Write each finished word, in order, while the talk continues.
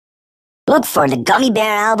Look for the Gummy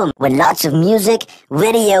Bear album with lots of music,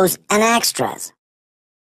 videos, and extras.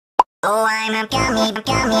 Oh, I'm a gummy,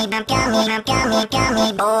 gummy, gummy, gummy, gummy,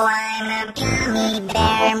 gummy. Oh, I'm a gummy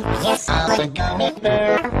bear. Yes, I'm a gummy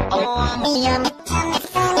bear. Oh, I'm a yummy, yummy,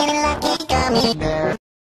 funny, lucky gummy bear.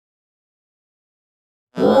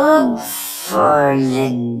 Look for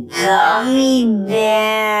the Gummy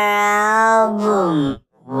Bear album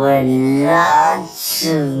with lots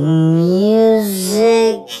of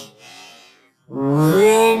music,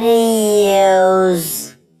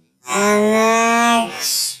 videos, and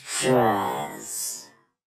extras.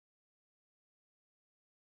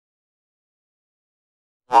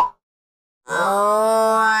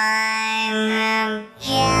 Oh, I'm a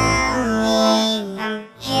gummy, gummy,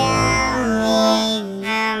 gummy.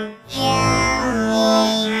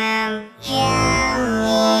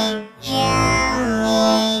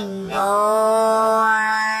 Oh,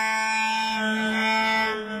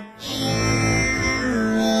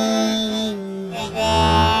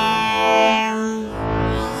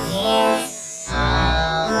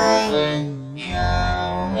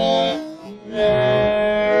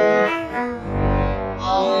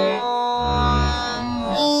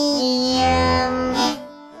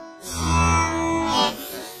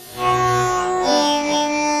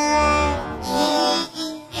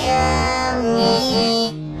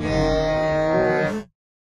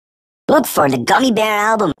 look for the Gummy Bear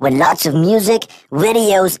album with lots of music,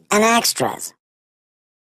 videos, and extras.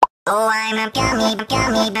 Oh, I'm a gummy,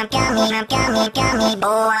 gummy, gummy, gummy, gummy.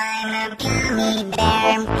 Oh, I'm a gummy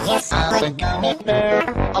bear. Yes, I'm a gummy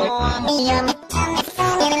bear. Oh, I'm a yummy, yummy,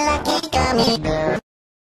 funny, lucky gummy bear.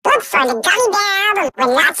 Look for the Gummy Bear album with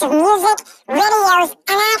lots of music, videos,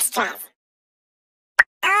 and extras. Oh, I'm a gummy,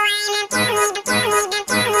 gummy,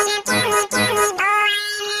 gummy, gummy, gummy. Oh, I'm a gummy bear. Yes, I'm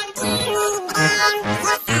a gummy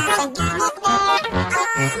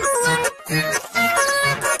bear.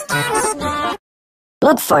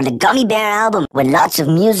 Look for the Gummy Bear album with lots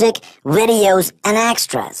of music, videos, and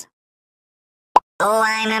extras. Oh,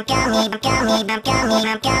 I'm a gummy, gummy,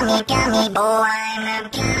 gummy, gummy, gummy. Oh, I'm a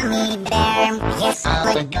gummy bear. Yes,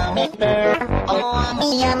 I'm a gummy bear. Oh, I'm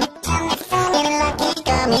a yummy, yummy, funny, lucky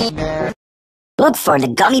gummy bear. Look for the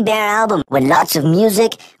Gummy Bear album with lots of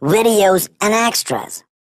music, videos, and extras.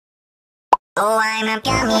 Oh, I'm a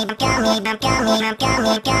gummy, gummy, gummy,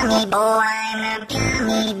 gummy. Oh, I'm a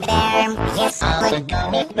gummy bear. Yes, I'm a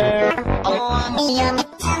gummy bear. Oh, I'm a yummy,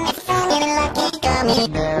 yummy, funny, lucky gummy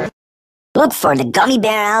bear. Look for the Gummy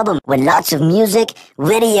Bear album with lots of music,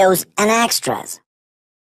 videos, and extras.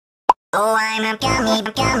 Oh, I'm a gummy,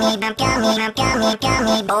 gummy, gummy,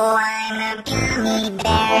 gummy. Oh, I'm a gummy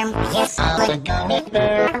bear. Yes, I'm a gummy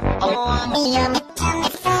bear. Oh, I'm a yummy, yummy,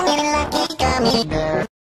 funny, lucky gummy bear.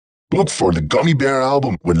 Look for the Gummy Bear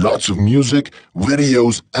album with lots of music,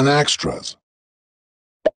 videos, and extras.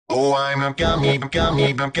 Oh, I'm a gummy,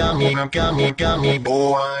 gummy, gummy.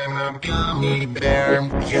 Oh, I'm a gummy bear.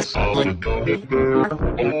 Yes, I'm a gummy bear.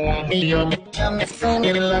 Oh, I'm a yummy, yummy,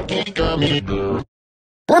 funny, lucky gummy bear.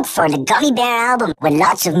 Look for the Gummy Bear album with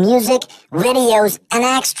lots of music, videos, and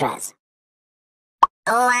extras.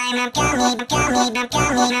 Oh, I'm a gummy, gummy, gummy.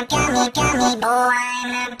 Oh,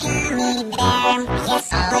 I'm a gummy bear.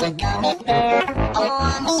 Yes, I'm a gummy bear. Oh,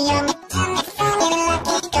 I'm a yummy, yummy, funny,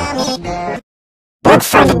 lucky gummy bear. Look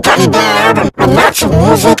for the Gummy Bear album with lots of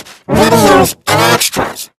music, videos, and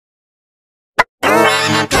extras. Oh,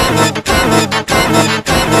 I'm a gummy, gummy,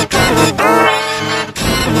 gummy. Oh, I'm a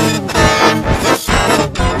gummy bear. Yes, I'm a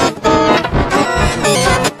gummy bear. Oh, I'm a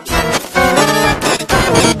yummy, yummy, funny, lucky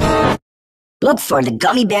gummy bear. Look for the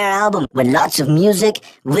Gummy Bear album with lots of music,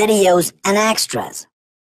 videos, and extras.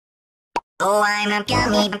 Oh, I'm a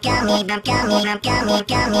gummy, gummy.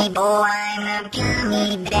 Oh, I'm a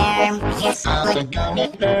gummy bear. Yes, I'm a gummy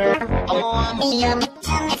bear. Oh, I'm a yummy,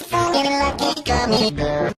 yummy, funny, lucky gummy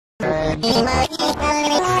bear.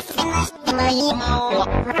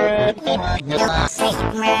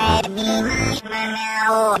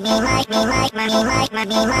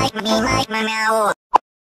 Sana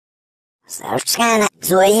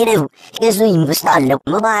zoeiro, resumo estalo,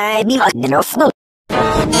 mobile, me like the no.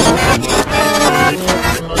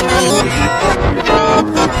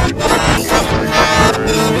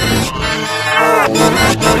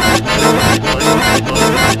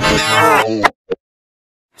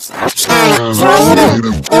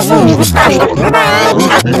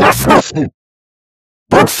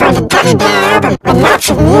 Look for the Gummy Bear album with lots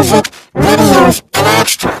of music, videos, and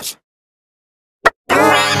extras.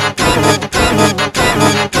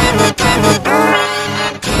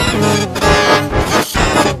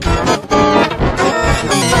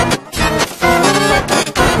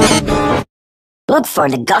 Look for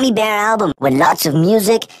the Gummy Bear album with lots of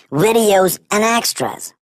music, videos, and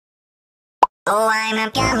extras. Oh, I'm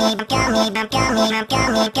a gummy, gummy, gummy,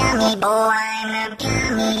 gummy, gummy. Oh, I'm a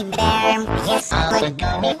gummy bear. Yes, I'm a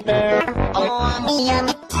gummy bear. Oh, I'm a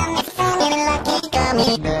yummy, tummy, funny, lucky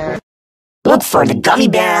gummy bear. Look for the Gummy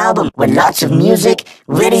Bear album with lots of music,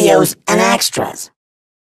 videos, and extras.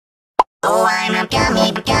 Oh, I'm a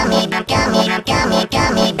gummy, gummy, gummy, gummy,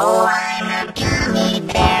 gummy. Oh, I'm a gummy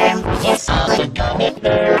bear. Yes, I'm a gummy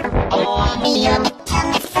bear. Oh, I'm a yummy,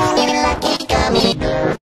 tummy, funny, lucky gummy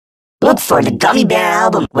bear. Look for the Gummy Bear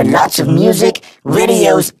album with lots of music,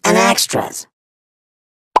 videos, and extras.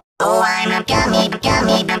 Oh, I'm a gummy,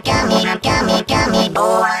 gummy, gummy, gummy, gummy.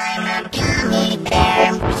 Oh, I'm a gummy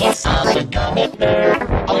bear. Yes, I'm a gummy bear.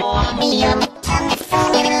 Oh, I'm a yummy, tummy,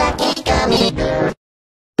 funny, lucky gummy bear.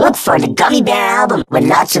 Look for the Gummy Bear album with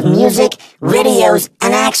lots of music, videos,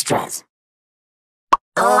 and extras.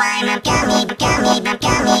 Oh, I'm a gummy, gummy, gummy,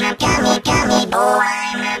 gummy, gummy. Oh,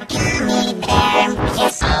 I'm a gummy bear.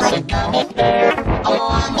 Yes, I'm a gummy bear. Oh,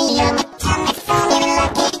 I'm a yummy, tummy, funny,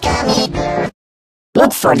 lucky gummy bear.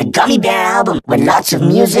 Look for the Gummy Bear album with lots of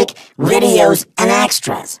music, videos, and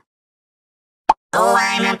extras. Oh,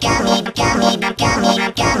 I'm a gummy, gummy, gummy,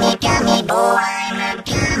 gummy, gummy. Oh, I'm a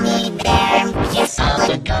gummy bear. Yes,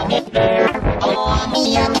 I'm a gummy bear. Oh, I'm a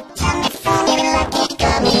yummy, tummy, funny, lucky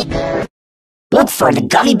gummy bear. Look for the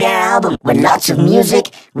Gummy Bear album with lots of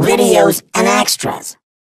music, videos, and extras.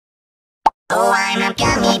 Oh, I'm a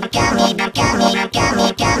gummy, gummy, gummy,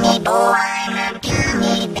 gummy, gummy. Oh, I'm a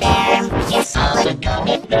gummy bear. Yes, I'm a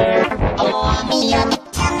gummy bear. Oh, I'm a yummy,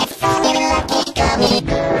 tummy, funny, lucky gummy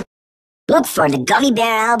bear. Look for the Gummy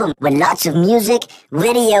Bear album with lots of music,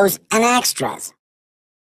 videos, and extras.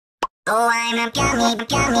 Oh, I'm a gummy,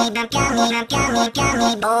 gummy, gummy, gummy,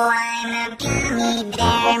 gummy. Oh, I'm a gummy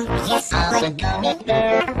bear. Yes, I'm a gummy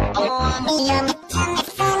bear. Oh, I'm a yummy, tummy,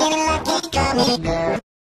 funny, lucky gummy bear.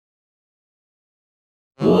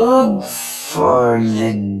 Look for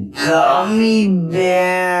the Gummy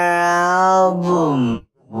Bear album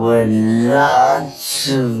with lots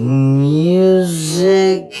of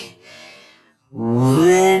music,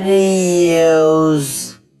 videos,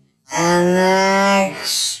 and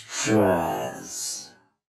extras.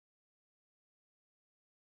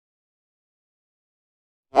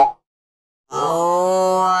 Oh, I'm a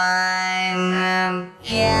gummy, gummy, gummy, gummy, gummy. Oh, I'm a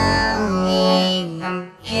gummy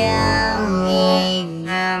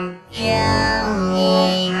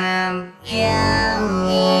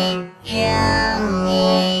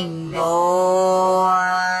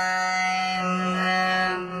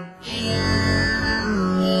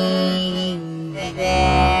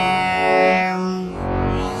bear.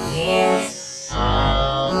 Yes,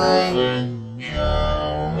 I'm a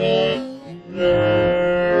gummy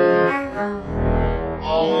bear.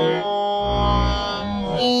 Oh,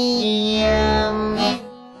 I'm a yummy,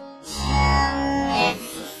 tummy,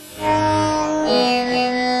 funny,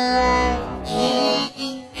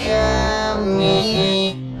 lucky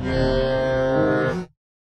gummy bear.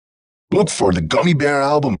 Look for the Gummy Bear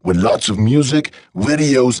album with lots of music,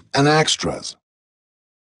 videos, and extras.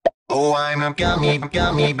 Oh, I'm a gummy,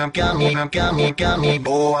 gummy, gummy, gummy, gummy.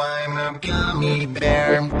 Oh, I'm a gummy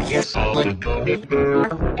bear. Yes, I'm a gummy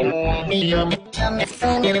bear. Oh, I'm a yummy, tummy,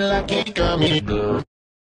 funny, lucky gummy bear.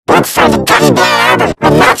 Look for the Gummy Bear album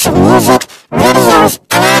with lots of music, videos,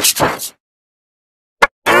 and extras.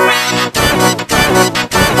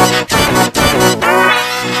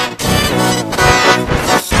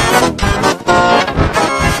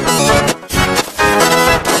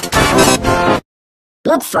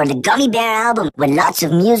 Look for the Gummy Bear album with lots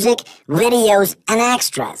of music, videos, and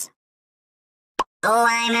extras. Oh,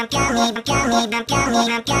 I'm a gummy, gummy,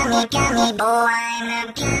 gummy, gummy, gummy. Oh, I'm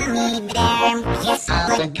a gummy bear. Yes,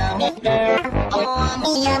 I'm a gummy bear. Oh, I'm a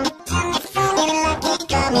yummy, tummy, funny, lucky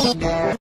gummy bear.